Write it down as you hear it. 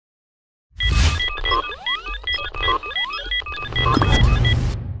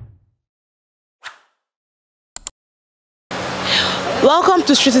Welcome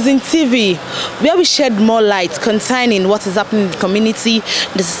to Citizen TV, where we shed more light concerning what is happening in the community,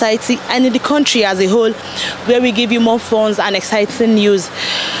 the society, and in the country as a whole, where we give you more fun and exciting news.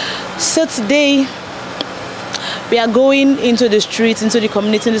 So today, we are going into the streets, into the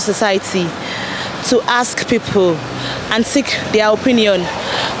community, into the society, to ask people and seek their opinion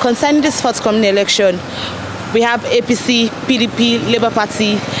concerning this forthcoming election. We have APC, PDP, Labour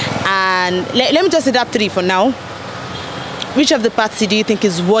Party, and let me just say that three for now. Which of the parties do you think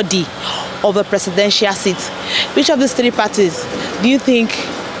is worthy of a presidential seat? Which of these three parties do you think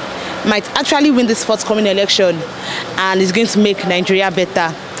might actually win this forthcoming election and is going to make Nigeria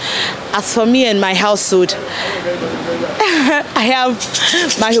better? As for me and my household, I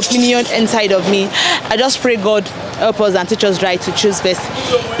have my opinion inside of me. I just pray God help us and teach us right to choose best.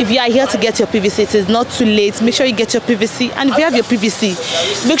 If you are here to get your PVC, it is not too late. Make sure you get your PVC, and if you have your PVC,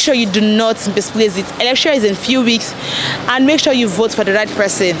 make sure you do not misplace it. Election is in few weeks, and make sure you vote for the right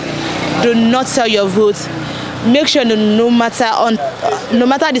person. Do not sell your vote. Make sure no matter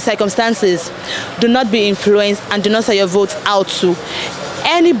the circumstances, do not be influenced and do not sell your vote out to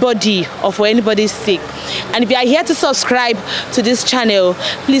anybody or for anybody's sake. And if you are here to subscribe to this channel,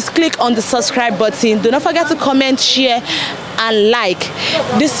 please click on the subscribe button. Do not forget to comment, share, and like.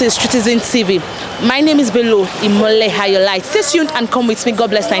 This is Citizen TV. My name is Bello Imole Hayolite. Stay tuned and come with me.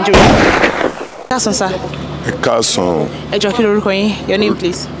 God bless Nigeria. Kason, sir. Kason. Your name,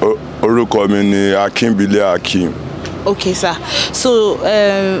 please. Orúkọ mi ni Akínbílé Akim. Okay, sir. So,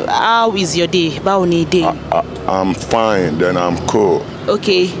 how is your day? Báwo ni day? I'm fine, then I'm cool.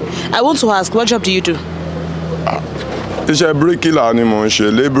 Okay. I want to ask, what job do you do? Iṣẹ́ bíríkìlà ni mò ń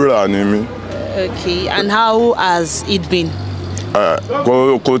ṣe, labourer ni mí. Okay, and how has it been?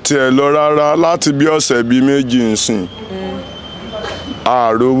 Kò tiẹ̀ lọ rárá láti bí ọ̀sẹ̀ bí méjì nsìn.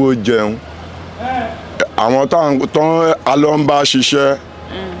 A rówó jẹun. Àwọn tán a lọ ń bá ṣiṣẹ́,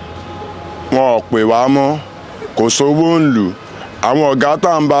 wọn ò pè wá mọ́. Kò sówó ń lù. Àwọn ọ̀gá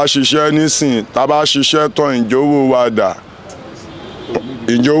tá ń bá ṣiṣẹ́ nísìn, tá bá ṣiṣẹ́ tán ìjówó wa dà.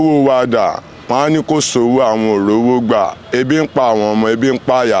 Ìjówó wa dà. Wọ́n á ní kò sówó, àwọn òrówó gbà. Ebi ń pa àwọn ọmọ, ebi ń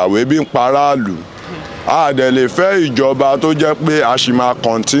pa ìyàwó, ebi ń pa aráàlú. A dẹ̀ lè fẹ́ ìjọba tó jẹ́ pé a ṣì máa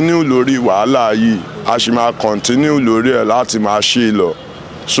continue lórí wàhálà yìí. A ṣì máa continue lórí ẹ̀ láti máa ṣe lọ.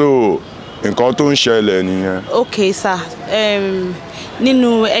 So, nǹkan tó ń ṣẹlẹ̀ nìyẹn. Okay, sir.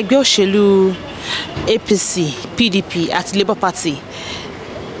 Nínú ẹgbẹ́ òṣèlú APC, PDP àti Labour Party,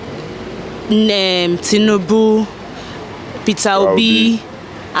 Tinubu, Peter Obi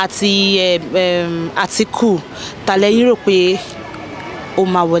àti Atiku, ta lẹ́yìn rò pé ó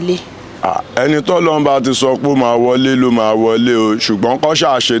máa wọlé? Ẹni tó lọ́n bá ti sọ pé ó máa wọlé ló máa wọlé o, ṣùgbọ́n kó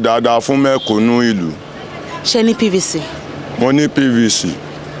ṣáà ṣe dáadáa fún mẹ̀kúnnù ìlú. Ṣé ní PVC? Mo ní PVC.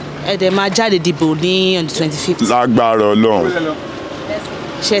 Ẹ dẹ̀ máa jáde dìbò ní on the 25th. Lágbára Ọlọ́run.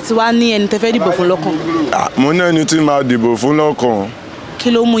 Ṣé ti wá ní ẹni tẹ́ fẹ́ dìbò fún lọ́kàn? Mo ní ẹni tí máa dìbò fún lọ́kàn. Kí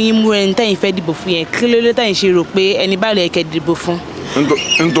ló mú yín mú ẹni tẹ́yin fẹ́ dìbò fún yẹn? Kí ló lè tẹ́yin ṣe rò pé ẹni báyìí ló yẹ kẹ́ dìbò fún?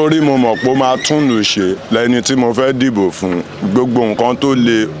 Nítorí mo mọ̀ pé ó máa tún lù ṣe lẹ́ni tí mo fẹ́ dìbò fún. Gbogbo nǹkan tó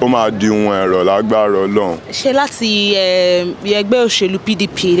le ó máa di ohun ẹ̀rọ lágbára Ọlọ́run. Ṣé láti ẹgbẹ́ òṣèlú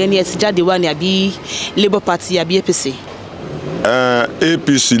PDP lẹ́ni ẹ ti jáde wá ní àbí Labour Party àbí APC?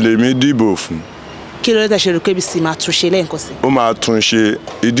 APC lèmi dìbò fún. Kí ló dé ṣe rò pé APC máa tún ṣe lẹ́ẹ̀kan sí? Ó máa tún ṣe.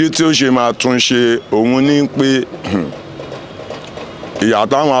 Ìdí tí ó ṣe máa tún ṣe òun ní pé ìyà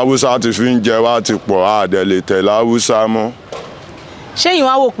táwọn Haúsá ti fi ń jẹ wá ti pọ̀, a dẹ̀ lè tẹ̀lé Haúsá mọ́. Ṣẹ́yìn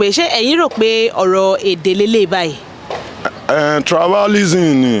wá wò pé ṣé ẹ̀yin rò pé ọ̀rọ̀ èdè lélẹ̀ báyìí?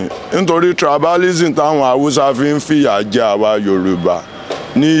 Tribalism ni, nítorí tribalism táwọn Haúsá fi ń fìyà jẹ àwa Yorùbá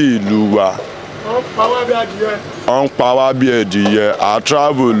ní ìlú wa. Wọ́n ń pa wá bí ẹdìyẹ. A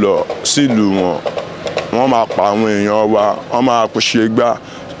travel lọ sílùú wọn. Wọ́n máa pa àwọn èèyàn wa, wọ́n máa ṣe gbá.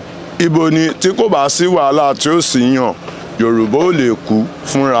 Ibo ni tí kò bá sí wàhálà tí ó sì yàn, Yorùbá ò lè kú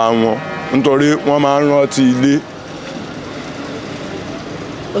fúnra wọn nítorí wọ́n máa ń rántí ilé.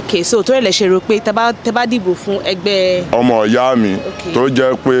 Okay, so tó lè ṣe rò pé tẹ́ bá dìbò fún ẹgbẹ́ ọmọ ìyá mi tó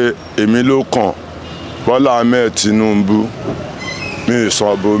jẹ́ pé èmi ló kàn, Bọ́lá Ahmed Tinubu, mi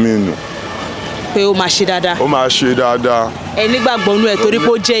ìsọ̀bọ mi nù. Pé ó máa ṣe dáadáa. Ó máa ṣe dáadáa. Ẹ nígbàgbọ́ nú ẹ̀ torí pé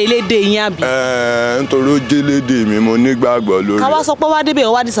ó jẹ́ elédè yín àbí? Nítorí ó jẹ́ elédè mi, mo nígbàgbọ́ lórí. Ká wá sọ pé wá débẹ̀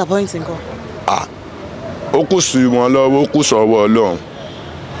ó wá disappoint nǹkan. Ó kù sí wọn lọ́wọ́, ó kù sọ́wọ́ Ọlọ́run.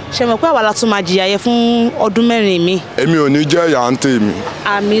 Ṣé mọ̀ pé àwa la tún máa jìyà yẹn fún ọdún mẹ́rin mi? Èmi ò ní jẹ́ ìyà ń tèmi.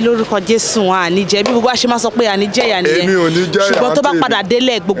 Àmì lórúkọ Jésù wọn àní jẹ́ bí gbogbo wa ṣe máa sọ pé àní jẹ́ ìyà nìyẹn. Èmi ò ní jẹ́ ìyà ń tèmi. Ṣùgbọ́n tó bá padà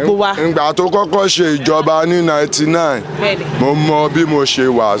délẹ̀ gbogbo wa. Ìgbà tó kọ́kọ́ ṣe ìjọba ní 99, mo mọ bí mo ṣe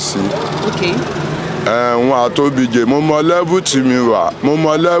wà sí. Wọn àtòbíje, mo mọ level tí mi wà, mo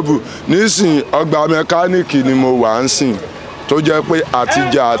mọ level. Nísìn ọgbà mẹkáníìkì ni mo wà ń sìn. tó jẹ́ pé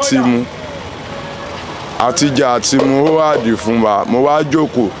àtijẹ àti mu ó wà dì fún wa mo wá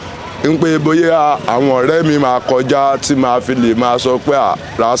jókòó ń pé bóyá àwọn ọ̀rẹ́ mi máa kọjá tí máa fi lè máa sọ pé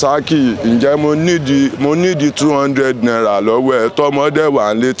Rasaki ǹjẹ́ mo nídìí 200 naira lọ́wọ́ ẹ̀ tọmọdé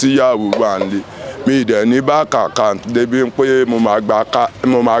wà ń lé tíyàwó wà ń lé mi dẹ̀ ní bank account débi pé mo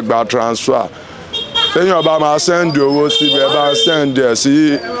máa gba transfer téèyàn bá máa send owó síbẹ̀ bá send ẹ̀ sí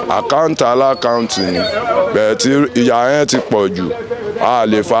àkáǹtì alákáǹtì ni bẹ́ẹ̀ tí ìyà yẹn ti pọ̀ jù a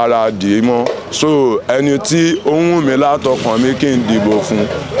lè fara dì í mọ́ so ẹni tí ó ń wù mí látọkàn mi kí n dìbò fún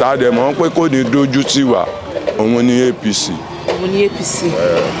ta dẹ̀ mọ̀ pé kò ní dojú tì wá òun ní APC. òun ní APC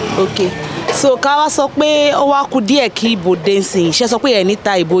ok so ká wá sọ pé ó wá kù díẹ̀ kí ìbò dé nsìn ṣe sọ pé ẹ̀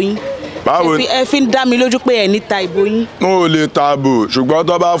níta ìbò yín báwo ẹ fi ń dá mi lójú pé ẹ̀ níta ìbò yín. mo ò lè ta bò ṣùgbọ́n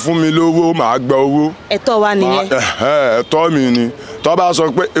tó bá fún mi lówó màá gba owó. ẹ̀tọ́ wa nìyẹn. ẹ̀tọ́ mi ni tó bá sọ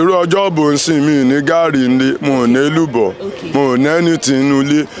pé irú ọjọ́ bò ń sìn mí ní gààrí ńlé mo ò ní lùbọ̀ mo ò ní ẹni tì inú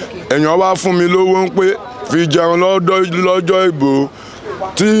ilé èèyàn wá fún mi lówó ń pé fi jẹun lọ́jọ́ ìbò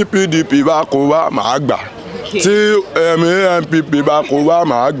tí PDP bá kó wá màá gbà tí NPP bá kó wá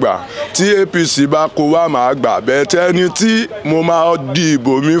màá gbà tí APC bá kó wá màá gbà bẹ́ẹ̀ tẹ́ni tí mo máa di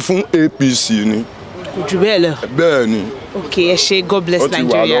ìbò mi fún APC ni. kò jù bẹ́ẹ̀ lọ. bẹ́ẹ̀ ni. okay ẹ ṣé God bless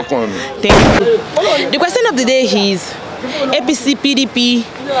Nigeria. ó ti wà lọ́kàn mi. Thank you. The question of the day is APC, PDP,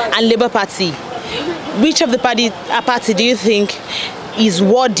 and Labour Party. Which of the party do you think is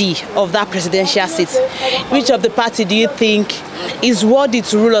worthy of that presidential seat? Which of the party do you think is worthy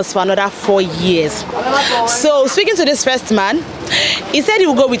to rule us for another 4 years? So, speaking to this first man, he said he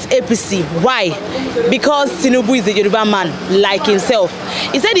will go with APC. Why? Because Tinubu is a Yoruba man, like himself.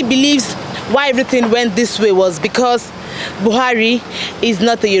 He said he believes why everything went this way was because Buhari is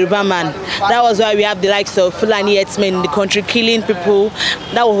not a Yoruba man. That was why we have the likes of Fulani herdsmen in the country killing people.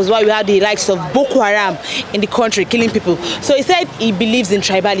 That was why we have the likes of Boko Haram in the country killing people. So he said he believes in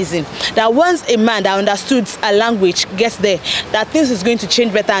tribalism. That once a man that understood a language gets there, that things is going to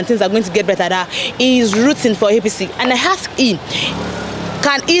change better and things are going to get better. That he is rooting for APC. And I asked him,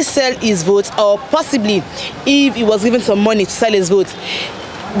 can he sell his vote, or possibly if he was given some money to sell his vote,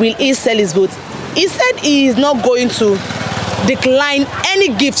 will he sell his vote? He said he is not going to decline any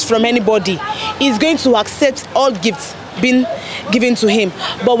gifts from anybody. He's going to accept all gifts being given to him.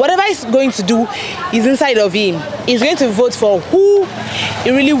 But whatever he's going to do is inside of him. He's going to vote for who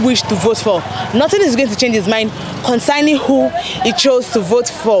he really wished to vote for. Nothing is going to change his mind concerning who he chose to vote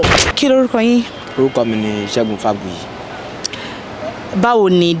for. Kí lorúkọ yín? Orúkọ mi ni Ṣẹ́gun Fágbuyì. Báwo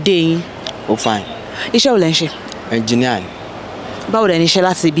ni dé yín? Ó fine. Iṣẹ́ wo lẹ ń ṣe? Engineer ni. Báwo lẹ ń ṣe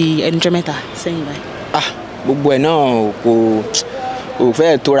láti bí ẹnu ọjọ́ mẹ́ta sẹ́yìn báyìí? Gbogbo ẹ̀ náà kò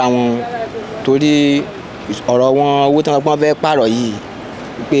fẹ́ tóra wọn torí ọ̀rọ̀ wọn owó tí wọ́n fẹ́ pààrọ̀ yìí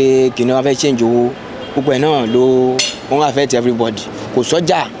pé kìnìún wọn fẹ́ change owó gbogbo ẹ̀ náà ló wọ́n affect everybody. Kò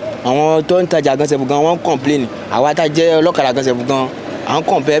sọ́jà àwọn tó ń tajà gan ṣẹ̀fù gan wọ́n complain, àwa tá jẹ́ ọlọ́kadà gan ṣẹ̀fù gan àwọn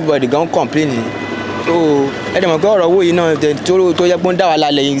compare everybody gan complain. So ẹ dẹ̀ mọ̀ pé ọ̀rọ̀ owó yìí náà tó yẹ pé ó ń dá wa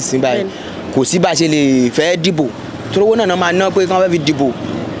lálẹ́ yìí sí báyìí kò sí bá a ṣe lè fẹ́ dìbò torí owó náà máa ná pé kí wọ́n fẹ́ fi dìbò.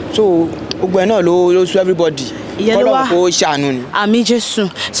 So gbogbo ẹ̀ náà ló sú everybody. Ọlọ́run kò ṣàánú ni. Àmín Jésù.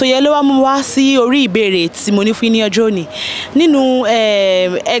 So yẹn ló wá mú wá sí orí ìbéèrè tí mo ní fún ní ọjọ́ òní nínú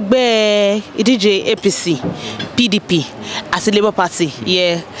ẹgbẹ́ ìdíje APC, PDP àti Labour Party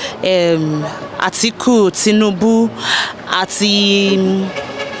Atiku, Tinubu àti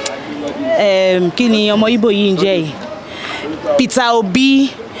kí ni ọmọ Ìgbò yìí ń jẹ́ yìí Peter Obi,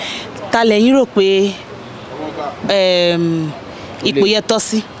 ta lẹ́yìn rò pé ipò yẹ tọ́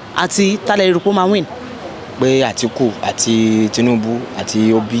sí àti ta lẹ́yìn rò pé ó máa win? Pé Atiku àti Tinubu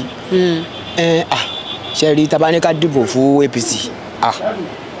àti Obi ṣe rí tabaníkà dìbò fún APC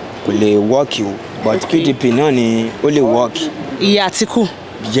kò lè work o, but PDP náà ni ó lè work. Ìyá Atiku.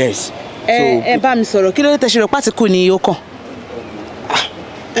 Yes. ẹ bá mi sọ̀rọ̀ kí ló tẹ́ ṣe rò pé Atiku ni ó kàn?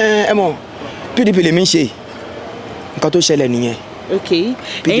 ẹ mọ̀ PDP lèmi ń ṣe nǹkan tó ṣẹlẹ̀ nìyẹn. Ok,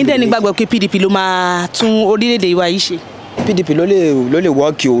 ẹ̀yin dẹ̀ ní gbàgbọ́ pé PDP ló máa tún orílẹ̀-èdè wa yìí ṣe? PDP ló lè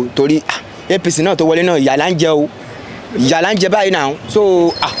work o torí APC náà tó wọlé náà ìyà là ń jẹ o, ìyà là ń jẹ báyìí náà. So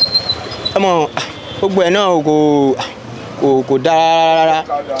ẹ mọ̀ gbogbo ẹ̀ náà kò dára rárá.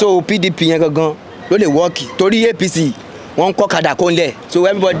 So PDP yẹn gangan ló lè work torí APC wọ́n ń kọ́ kadà kó ń lẹ̀. So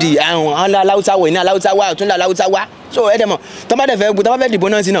everybody àwọn aláwùsá wọ̀ iná aláwùsá wá ọ̀tún aláwùsá wá. So ẹ dẹ̀ mọ̀ tọ́ba fẹ́ dìbò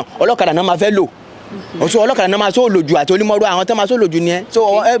náà sí náà ọlọ́kadà náà máa fẹ́ lò. So ọlọ́kadà náà máa sọ lòjù àti onímọ̀rọ̀ àwọn tó máa sọ lòjù ni ẹ.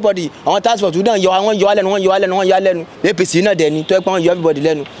 So everybody àwọn task force náà yọ wá lẹ́nu APC náà dẹ̀ ni tó ẹ pọ́n yọ everybody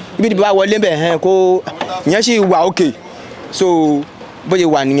lẹ́nu. Ibi ìdìbò wa wọlé bẹ̀ kó ìyẹn sì wà okay. So bó ṣe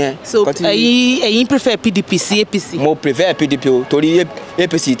wà nìyẹn. so ẹ̀yin prefer PDP sí APC. mo prefer PDP o torí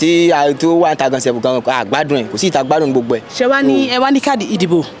APC tí wà ń ta gan sẹ́fù gan àgbádùn ẹ̀ kò sí ìta gbádùn gbogbo ẹ̀. ṣé ẹ wá ní káàdì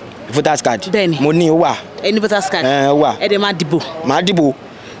ìdìbò. voters card. bẹ́ẹ̀ni mo ní ó wà. ẹ ní voters card. ó wà. ẹ dẹ̀ máa dìbò. máa dìbò.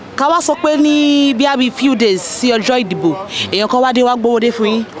 ká wá sọ pé ní bí a few days sí ọjọ́ ìdìbò èèyàn kan wá dé wá gbówó dé fún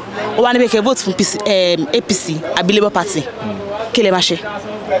yín ó wá níbi kẹ́ vote fún APC àbí Labour Party kí lè máa ṣe.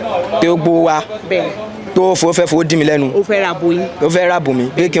 pé ó gbówó wa. bẹ́ẹ̀ni. tó fẹ́ fowó dí mi lẹ́nu. ó fẹ́ ra bo yín. ó fẹ́ ra bò mí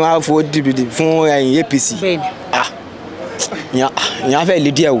pé kí n wá fowó dìbìdì fún APC. bẹ́ẹ̀ni. ìyẹn á fẹ́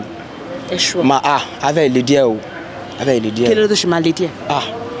lé díẹ̀ o. ẹ ṣùọ́. á fẹ́ lé díẹ̀ o. á fẹ́ lé díẹ̀. kí ló tó ṣe máa lé díẹ̀.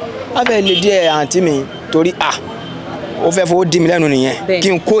 á fẹ́ lé díẹ̀ àǹtí mi torí ó fẹ́ fowó dí mi lẹ́nu nìyẹn kí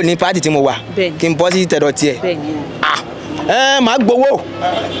n kó ní pátì tí mo wà kí n bọ́ sí tẹ̀dọ̀ tiẹ̀. màá gbowó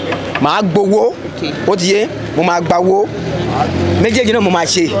ó ti yé mo máa gbawó méjèèjì náà mo máa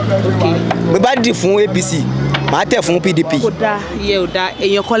ṣe bí bá dì fún APC màá tẹ̀ fún PDP. kò dáa iye ò dáa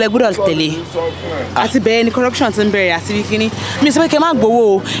èèyàn kan lẹ gbọ́dọ̀ tẹ̀lé àti bẹ́ẹ̀ ni corruption ti ń bẹ̀rẹ̀ àti bí kíní mi sọ pé kẹ́ má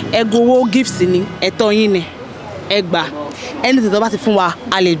gbowó o ẹ gbowó gift ni ẹ̀tọ́ yín ni ẹ gbà ẹni tètè bá ti fún wa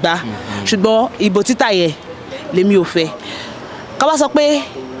a lè gbà ṣùgbọ́n ìbò títà yẹ lèmi ò fẹ́ ká wá sọ pé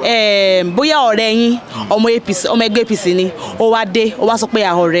bóyá ọ̀rẹ́ yín ọmọ ẹgbẹ́ APC ni ó wá dé ó wá sọ pé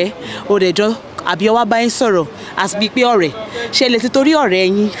ọ̀rẹ́ ó dẹ̀ jọ àbí ó wá bá yín sọ̀rọ̀ àti bíi pé ọ̀rẹ́ ṣe lè ti torí ọ̀rẹ́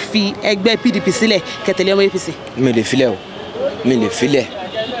yín fi ẹgbẹ́ PDP sílẹ̀ kẹtẹ̀lé ọmọ APC. mi lè filẹ̀ o mi lè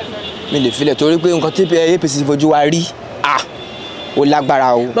filẹ̀ torí pé nǹkan tí APC fojú wa rí ó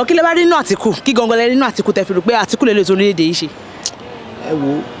lágbára o. bọ́ kí lè bá rí nínú Àtíkù kí gangan lè rí nínú Àtíkù tẹ́ fi rò pé Àtíkù lè tó orílẹ̀-èdè yìí ṣe. ẹ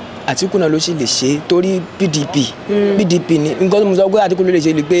wo Àtíkù náà ló sì lè ṣe torí PDP ni nǹkan tó mo sọ pé Àtíkù ló lè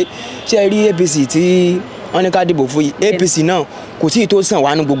ṣe ni pé ṣé ẹ rí APC tí wọ́n ní ká dìbò fún yìí APC náà kò sí ìtò sàn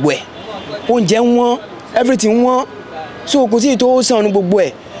wá ní gbogbo ẹ̀ oúnjẹ wọn everything wọn so kò sí ìtò sàn ní gbogbo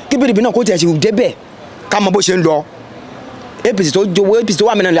ẹ̀ kí PDP náà kó tiẹ̀ ṣe débẹ̀ ká mọ bó ṣe ń lọ APC tó jowó APC tó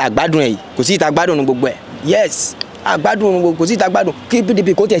wà mí náà lè àgbádùn ẹ̀ yìí kò sí ìta gbádùn ní gbogbo ẹ̀ yes àgbádùn kò sí ìta gbádùn kí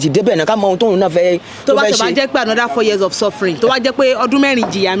PDP kó tiẹ̀ ṣe débẹ̀ náà ká mọ ohun tóun náà fẹ́ ṣe. tó bá jẹ́ pé another 4 years of suffering tó wá jẹ́ pé ọdún mẹ́rin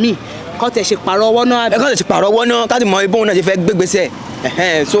jìyà míì kọ́ tẹ̀ ṣe pààrọ̀ ọwọ́ náà. ẹ kọ́ tẹ̀ ṣe pààrọ̀ ọwọ́ náà ká ti mọ ibóun náà ṣe fẹ́ gbégbèsè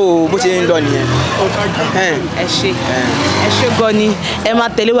so bó ṣe ń lọ nìyẹn. ẹ ṣe gan ni ẹ máa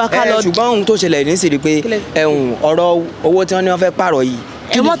tẹ̀lé wa ká lọ. ṣùgbọ́n ohun tó ṣẹlẹ̀ ní sèrè pé ọ̀rọ̀ owó tí wọ́n ní wọ́n fẹ́ pààrọ̀ yìí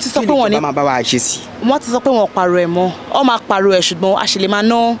wọ́n ti sọ pé wọ́n ní máa bá wa ṣe sí. wọ́n ti sọ pé wọ́n pààrọ̀ ẹ̀ mọ́ ọ máa pààrọ̀ ẹ̀ ṣùgbọ́n a ṣe lè máa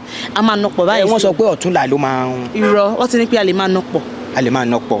ná pọ̀ báyìí. wọ́n sọ pé ọ̀túnla ló máa. irọ́ wọ́n ti ní pé a lè máa ná pọ̀. a lè máa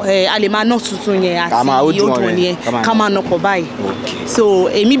ná pọ̀. a lè máa ná tuntun yẹn àti òdùn yẹn ká máa ná pọ̀ báyìí. so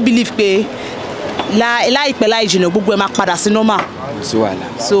èmi believe pé láìpẹ́ láì jìnnà gbogbo ẹ̀ máa padà sí normal.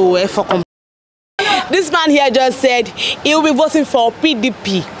 so ẹ fọkàn. This man here just said he will be voting for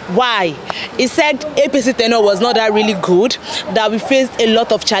PDP. Why? He said APC tenure was not that really good, that we faced a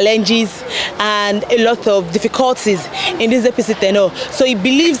lot of challenges and a lot of difficulties in this APC tenure. So he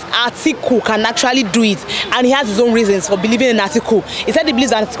believes Atiku can actually do it, and he has his own reasons for believing in Atiku. He said he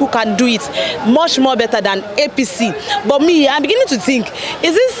believes Atiku can do it much more better than APC. But me, I'm beginning to think,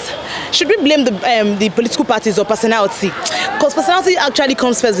 should we blame the political parties or personality? Because personality actually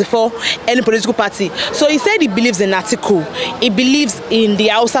comes first before any political party. So he said he believes in Atiku. He believes in the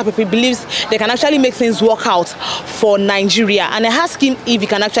Hausa people. He believes they can actually make things work out for Nigeria. And I asked him if he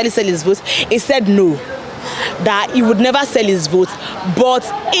can actually sell his vote. He said no, that he would never sell his vote, but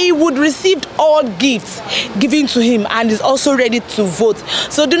he would receive all gifts given to him and is also ready to vote.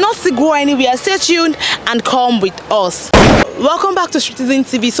 So do not go anywhere. Stay tuned and come with us. Welcome back to Citizen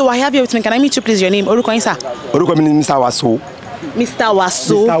TV. So I have here with me. Can I meet you, please? Your name? Orúkọ yín sir. Orúkọ mi ni Mr. Waso. Mr.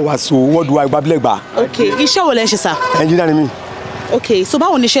 Waso. Mr. Waso. What do I Bablegba? Okay. Iṣẹ́ wo lẹ ń ṣe sir? Engineer ni mí. Okay. So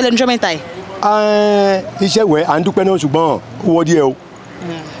báwo ni iṣẹ́ lẹ́nu ọjọ́ mẹ́ta yìí? Iṣẹ́ wẹ̀ à ń dúpẹ́ náà ṣùgbọ́n ó wọ́ díẹ̀ o.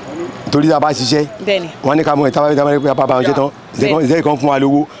 Torí tá a bá ṣiṣẹ́. Bẹ́ẹ̀ni. Wọ́n ní ká mú ìta bá bá wọn ṣe tán. Ìṣẹ́ kan fún wa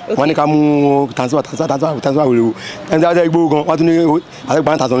lówó. Wọ́n ní ká mú transfer wèrè o. Ẹni tí a jẹ́ igbó gan, wọ́n tún ní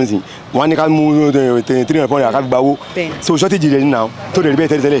àtẹ́gbà 1,000 nísìn. Wọ́n ní ká mú 300 fún ọ̀rẹ́ àkáfi gba owó. So shortage rẹ̀ nínú tó lè rí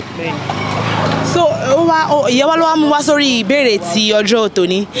bẹ́ẹ̀ tẹ́lẹ̀. So ìyẹn wá ló wá mú wá sórí ìbéèrè ti ọjọ́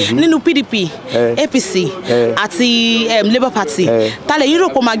tòní nínú PDP, APC àti Labour Party tálẹ̀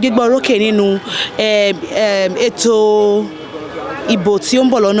Europe máa gbégbá orókè nínú ètò ìbò tí ó ń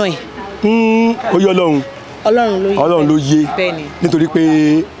bọ̀ lọ́nà ẹ̀. Ó yé Ọlọ́run ló yé nítorí pé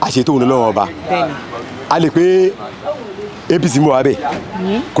àṣetò òun lọ́wọ́ ọba a lè pé APC ń bọ̀ wá bẹ̀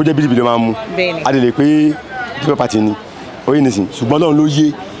kó jẹ́ PDP ló máa mú a lè pé Labour Party ni ó yé nìsín ṣùgbọ́n Ọlọ́run ló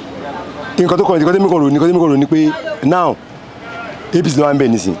yé nǹkan tó mi kọ̀ rò ní pé now APC ló wà ń bẹ̀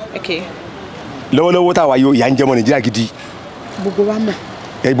nísìn lọ́wọ́lọ́wọ́ táwa yóò yà ń jẹmọ́ Nàìjíríà gidi gbogbo wa mọ̀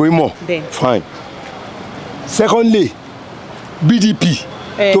ẹ̀gbọ́n mọ̀ fine secondly BDP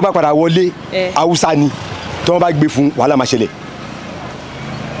tó bá padà wọlé Haúsá ni tí wọ́n bá gbé fún wàhálà máa ṣẹlẹ̀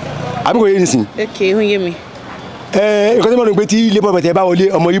àbí kò yé nísìn. ok ó yé mi. nǹkan tí mo rò pé tí labour party bá wọlé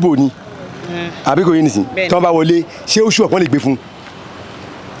ọmọ Ìgbò ni àbí kò yé nísìn tí wọ́n bá wọlé ṣé ó ṣù ọ̀pọ̀ lè gbé fún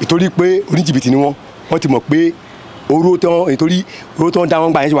ìtorí pé oníjìbìtì ni wọ́n ti mọ̀ pé oró tán dá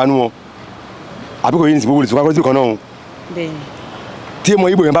wọn gbà yẹn ṣe wà nù wọn àbí kò yé nísìn gbogbo ìsìnkú akọ́sí kan náà tí ọmọ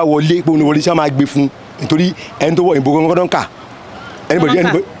Ìgbò yẹn bá wọlé pé òun wọlé ṣé wọ́n máa gbé fún nítorí ẹni tó wọ ìbò kan náà ń kà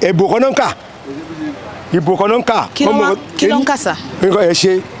ìbò kan náà ń kà ìbò kan náà ń kà. kí ló ń kà sà. nǹkan ẹ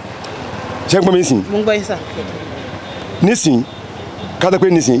ṣe ń gbọ́ mi nísìn. mo ń gbọ́ yín sà. nísìn ká tó pé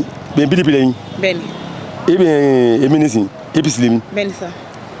nísìn bẹ́ẹ̀ PDP lẹ́yìn. bẹ́ẹ̀ni. èmi nísìn APC lèmi. bẹ́ẹ̀ni sà.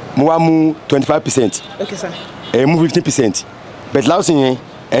 mo wá mú 25%. ok sà. ẹ̀ mú 15%. bẹ̀tẹ̀ láwùsì yẹn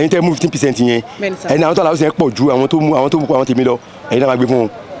ẹ̀yin tẹ́ mú 15% yẹn. bẹ́ẹ̀ni sà. ẹ̀yin àwọn tó láwùsì yẹn pọ̀ ju àwọn tó mú àwọn tèmi lọ ẹ̀yin náà máa gbé fún wọn.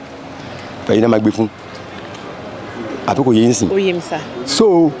 ẹ̀yin náà máa gbé fún. àbí kò yé yín sìn. ó yé mi sà. so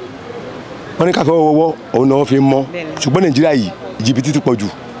wọ́n ní ká fẹ́ wọ́wọ́ òun náà fi mọ́ ṣùgbọ́n Nàìjíríà yìí jìbìtì ti pọ̀ jù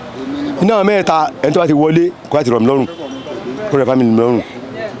iná mẹ́ta ẹni tó bá ti wọlé kó láti rọ̀ mí lọ́rùn kó rẹ̀ fámìlì mi lọ́rùn.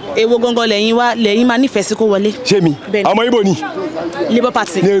 èwo gangan lẹ́yìn máa nífẹ̀ẹ́ sí kó wọlé. ṣé mi ọmọ Ìgbò ni. Labour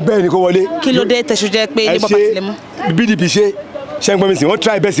Party. bẹ́ẹ̀ ni kó wọlé. kí ló dé tẹ̀sù jẹ́ pé Labour Party lè mú. PDP ṣe ń gbọ́ mi sìn wọ́n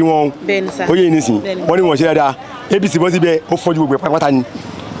try bẹ́ẹ̀ sí wọn ó yé ni sìn wọ́n ní wọ́n ṣe dáadáa APC bọ́ síbẹ̀ ó fọ́jú gbogbo pátápátá ni.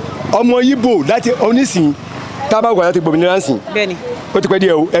 ọmọ Ìgbò láti onísìn tábàgbà láti gbòmìnira sìn ó ti pẹ́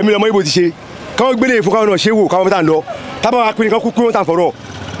díẹ̀ o ẹ̀mí ọmọ Ìgbò ti ṣe káwọn gbélé fún káwọn náà ṣe wò káwọn mẹ́ta ń lọ tábàwá pín in káwọn kúkú wọn tàn fọ̀rọ̀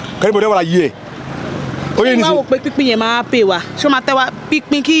kẹ́ni bọ̀dọ̀ wà yí ẹ̀. ó yẹ ní sìn. wọ́n á wò pé pípín yẹn máa pè wá ṣé ó máa tẹ́ wá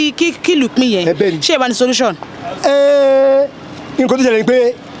pípín kí ìlú pín yẹn ṣé ìbá ní solution. nǹkan tó ṣẹlẹ̀ ni pé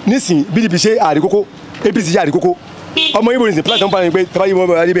nísìn PDP ṣe àríkókó APC ṣe àríkókó ọmọ Ìgbò nísìn pílàtì wọn pa ni pé tọ́ba yìí wọn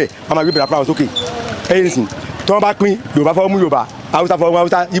bẹ̀rẹ̀ níbẹ̀ wọn máa gbé bẹ̀rẹ̀ fúnra wọn sókè ẹ̀yìn nísìn tí wọ́n bá pín Yorùbá fọwọ́ mú Yorùbá Haúsá fọwọ́ mú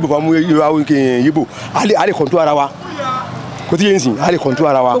Haúsá Ìgbò fọwọ́ mú Ìgbò a lè kọ̀ntú ara wa kò tí yé nsìn a lè kọ̀ntú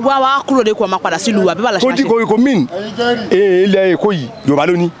ara wa. gbogbo àwa kúrò de kò máa padà sílùú wa bí bàlá ṣe máa ṣe. kò mìn ilẹ̀ Èkó yìí Yorùbá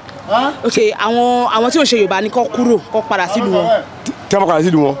ló ní. ok àwọn tí ò ṣe Yorùbá ni kọ́ kúrò kọ́ padà sílùú wọn. tí wọ́n bá padà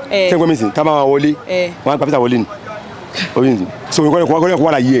sílùú wọn tí wọ́n gbọ́ mi sìn tá a máa wọlé wọ́n á gba físà wọlé ni oye nsìn so ìkọ́ni kò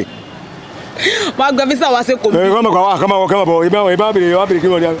wà láyé ẹ̀. wọ́n á gba físà wá sí kòmí. kọ́mọ kọ́ wa kọ́mọ bọ̀ ìbá bèrè kí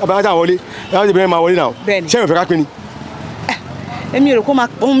wọ́n abájá wọlé abájá bèrè máa wọlé náà ṣé ìfẹ́ ká pín ni. èmi rò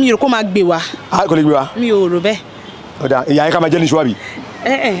kó máa gbé wa. kò lè gbé wa. mi ò rò bẹ́ẹ̀. ọ̀dà ìyá yẹn ká máa jẹ́ ní ṣùwàbí.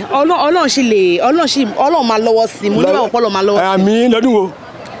 Ọlọ́run máa lọ́wọ́ sí i mo ní báwọn pọ́lọ́ máa lọ́wọ́ sí i. àmì lọ́dún wo.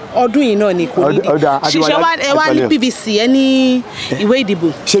 ọdún yìí náà ni kò ní di ṣiṣẹ́ ẹ wá ní PVC ẹ ní ìwé ìdìbò.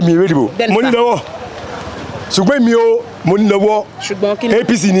 ṣé mi ìwé ìdìbò mo ní lọ́wọ́ ṣùgbọ́n mi ò mo ní lọ́wọ́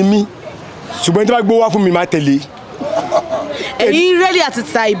APC ni mí ṣùgbọ́n tí wọ́n gbówó wá fún mi máa tẹ̀lé. ẹ̀yin rẹ́dí àti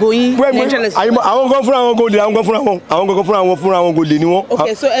ta ìbò yín. àwọn kan fúnra wọn gòlè àwọn kan fúnra wọn gòlè ni wọn.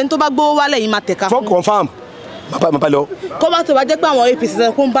 ok so ẹni tó bá gbówó wálẹ̀ yín máa tẹ̀ka fún. for confam bàbá lọ. kó bá tó bá jẹ́ pé àwọn APC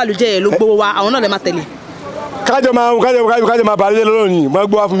sọ pé ń bàlùjẹ́ yẹn ló gbówó wá àwọn náà lè máa tẹ̀lé. kájọ máa bàlùjẹ́ lọ́rọ̀ ni wọ́n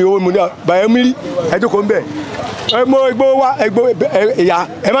gbówó wá fún mi owó mi ní bàyẹ̀ mi rí ẹjọ́ kò ń bẹ̀ ẹgbówó wá ẹ̀yà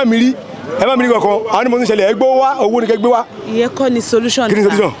ẹ má mi rí kankan àwọn onímọ̀ níṣẹ̀lẹ̀ ẹgbówó wá owó ni kẹ́ gbé wá. ìyẹn kọ́ ni solution. kí ni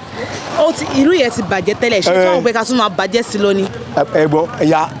solution. ìlú yẹn ti bàjẹ́ tẹ́lẹ̀ ṣé tí wọ́n pẹ́ ká tún máa bàjẹ́ sí lọ ni. ẹ̀gbọ́n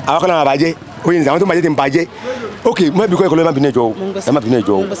ẹ̀yà àwọn kan náà máa bàjẹ́ oye nìyẹn àwọn tó bàjẹ́ ti ń bàjẹ́ ok mo ẹbí kọ́ ẹ̀kọ́ ló má bínú ẹ̀jọ́ o ẹ má bínú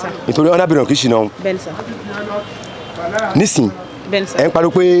ẹ̀jọ́ o nítorí ọ̀nà bìnrin kì í ṣìnà o. nísìn ẹ̀ ń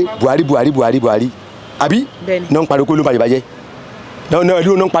pariwo pé Buhari àbí náà ń pariwo pé ló ń bàjẹ́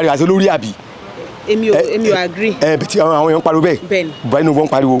náà ń pariwo àti olórí àbí. èmi ò agree. bẹ́ẹ̀ àwọn èèyàn ń pariwo bẹ́ẹ̀ Buhari ni wọ́n ń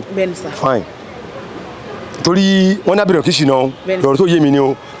pariwo fine torí wọn nábìrì kì í ṣìnà lọ́rọ̀ tó yé mi ni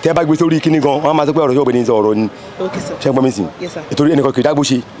o tẹ́ bá gbé sórí kíní gan wọn máa sọ pé ọ̀rọ̀ yóò bẹ ní sọ ọ̀rọ̀ ni ṣé ń gbọ́ mi sìn nítorí ẹnìkan kì í dágbó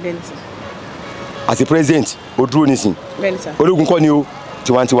ṣe àti president ó dúró nísìn ológun kọ́ ni o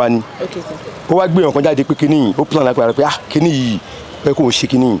tiwantiwa ni ó wá gbé ọ̀kan jáde pé kíní yìí ó plan lápẹ́ pé kíní yìí pé kò ń ṣe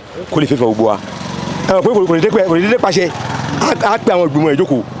kíní yìí kó lè fẹ́fẹ́ gbogbo wa ẹ̀wọ̀n pé kò lè dédé pàṣẹ á pé àwọn ìgbìmọ̀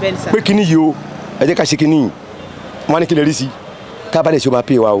ìjókòó pé kíní yìí o ẹ jẹ́ ká ṣe kíní yìí wọ́n á ní kí lè rí sí ká bá lè ṣe ó máa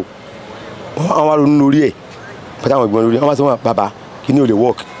pè wá o wọ́n wá ronú lórí ẹ̀ pẹ̀lú àwọn ìgbìmọ̀ lórí ẹ̀ wọ́n máa sọ wọn bàbá kíní ò lè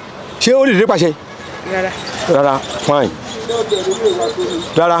work ṣé ó lè dédé pàṣẹ rárá fine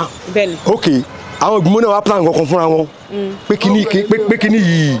rárá ok àwọn ìgbìmọ̀ náà wá plan kankan fúnra wọn pé kíní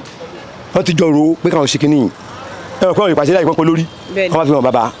yìí wọ́n ti jọ ro pé káwọn ṣe kíní yìí ẹ̀rọ pé àwọn ìpàṣẹ láì pọ́npọ́n lórí wọ́n máa fi hàn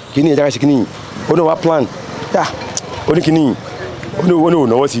bàbá kíní yẹn jáde ṣe kíní yìí ó náà wá plan yá ó ní kíní yìí ó ní ò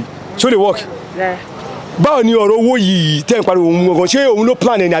náwó sí ṣé ó lè work báwo ni ọ̀rọ̀ owó yìí tẹ́ ń pariwo òun gangan ṣé òun ló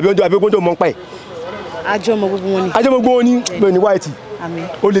plan ẹ̀ ní àbí ọjọ́ mọ́ pa ẹ̀. àjọmọ̀ gbogbo wọn ni. àjọmọ̀ gbogbo wọn ni bẹ́ẹ̀ ni white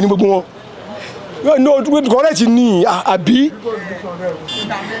ó lè ní gbogbo wọn no correct ni àbí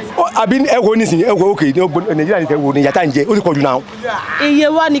ẹ wo nísìnyí ẹ wo òkè Nàìjíríà ní tẹ̀wò ní yàtá ń jẹ ó ti pọ̀ jù náà. iye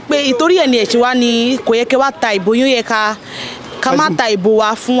wa ni pé ìtorí ẹ̀ ní ẹ̀ṣin wa ni kò yẹ kẹ́ wá ta ìbò yín ó yẹ ká má ta ìbò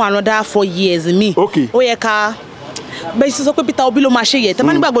wa fún another 4 years mi ó yẹ ká bẹ́ẹ̀ ṣe sọ pé Peter Obi ló máa ṣe yẹ tẹ́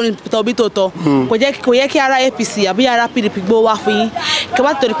bá nígbàgbọ́ ní Peter Obi tó tọ́ kò yẹ kí ara APC àbí ara PDP gbowó wá fún yín kẹ́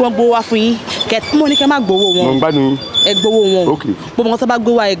bá torí pé wọ́n gbowó wá fún yín kẹ́ mọ́ ní kẹ́ má gbowó wọn ẹ gbowó wọn gbogbo wọn tó bá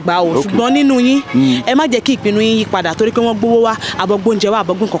gbowó ẹ gbà o ṣùgbọ́n nínú yín ẹ má jẹ́ kí ìpinnu yín yí padà torí pé wọ́n gbowó wá àbọ̀gbóúnjẹ wá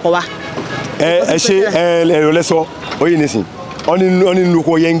àbọ̀gbóún kọ̀kọ̀ wá. ẹ ṣe ẹ̀rọ lẹ́sọ oyin nísìn ọ nínú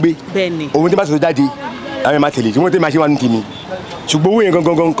oko yẹn ń gbé òun tí bá sọ jáde àwọn ẹ̀ máa tẹ̀lé tí wọ́n tẹ̀ máa ṣe wá ní tèmi ṣùgbọ́n owó yẹn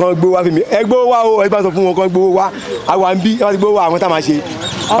gangan kan gbówó wá fún mi ẹ gbówó wá o ẹ bá sọ fún wọn kan gbówó wá àwọn àbí ẹ bá ti gbówó wá àwọn tá a máa ṣe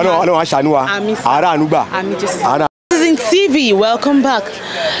Ọlọ́run aṣàánú wa àárá àánú gbà. This is in TV. Welcome back.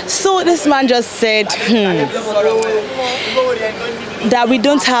 So this man just said that we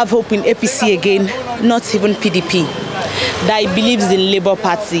don't have hope in APC again, not even PDP. That he believes in Labour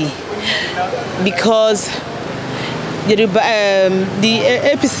Party because the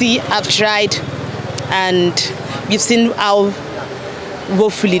APC have tried and we've seen how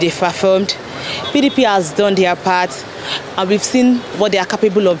woefully they've performed. PDP has done their part and we've seen what they are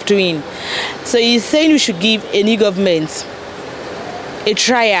capable of doing. So he's saying we should give a new government a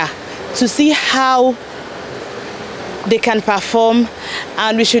trial to see how they can perform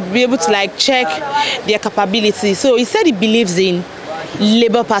and we should be able to like check their capability. So he said he believes in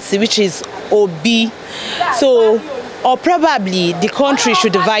Labour Party, which is OB. So, or probably the country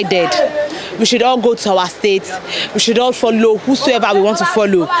should be divided. We should all go to our states. We should all follow whosoever we want to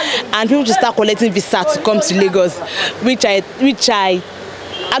follow. And people should start collecting visa to come to Lagos, which I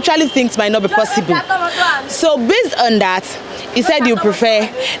actually think might not be possible. So based on that, he said he would prefer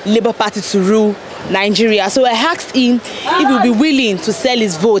Labour Party to rule Nigeria. So I asked him if he would be willing to sell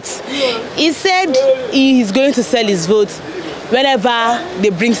his votes. He said he is going to sell his votes whenever they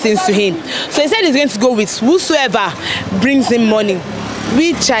bring things to him. So he said he's going to go with whosoever brings him money,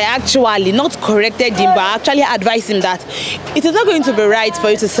 which I actually not corrected him, but I actually advised him that it is not going to be right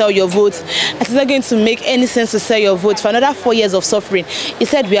for you to sell your vote. It is not going to make any sense to sell your vote for another 4 years of suffering. He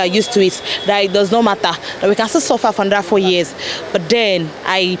said we are used to it, that it does not matter, that we can still suffer for another 4 years. But then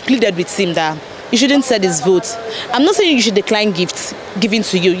I pleaded with him that you shouldn't sell his vote. I'm not saying you should decline gifts given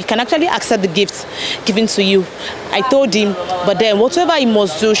to you. You can actually accept the gifts given to you. I told him, but then whatever he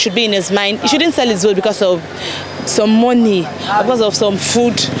must do should be in his mind. He shouldn't sell his vote because of some money, because of some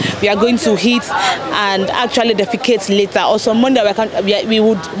food we are going to eat and actually defecate later, or some money that we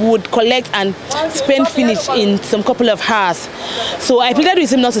would collect and spend finish in some couple of hours. So I pleaded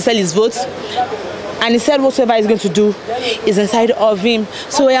with him not to sell his vote. And he said whatever he's going to do is inside of him.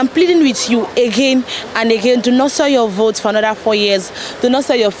 So I am pleading with you again and again, do not sell your votes for another 4 years. Do not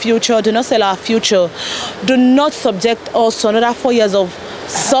sell your future. Do not sell our future. Do not subject us to another 4 years of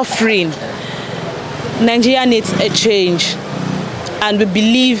suffering. Nigeria needs a change. And we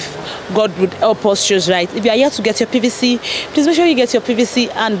believe God would help us choose right. If you are here to get your PVC, please make sure you get your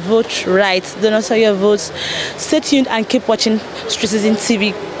PVC and vote right. Do not sell your votes. Stay tuned and keep watching Street Citizen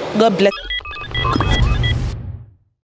TV. God bless.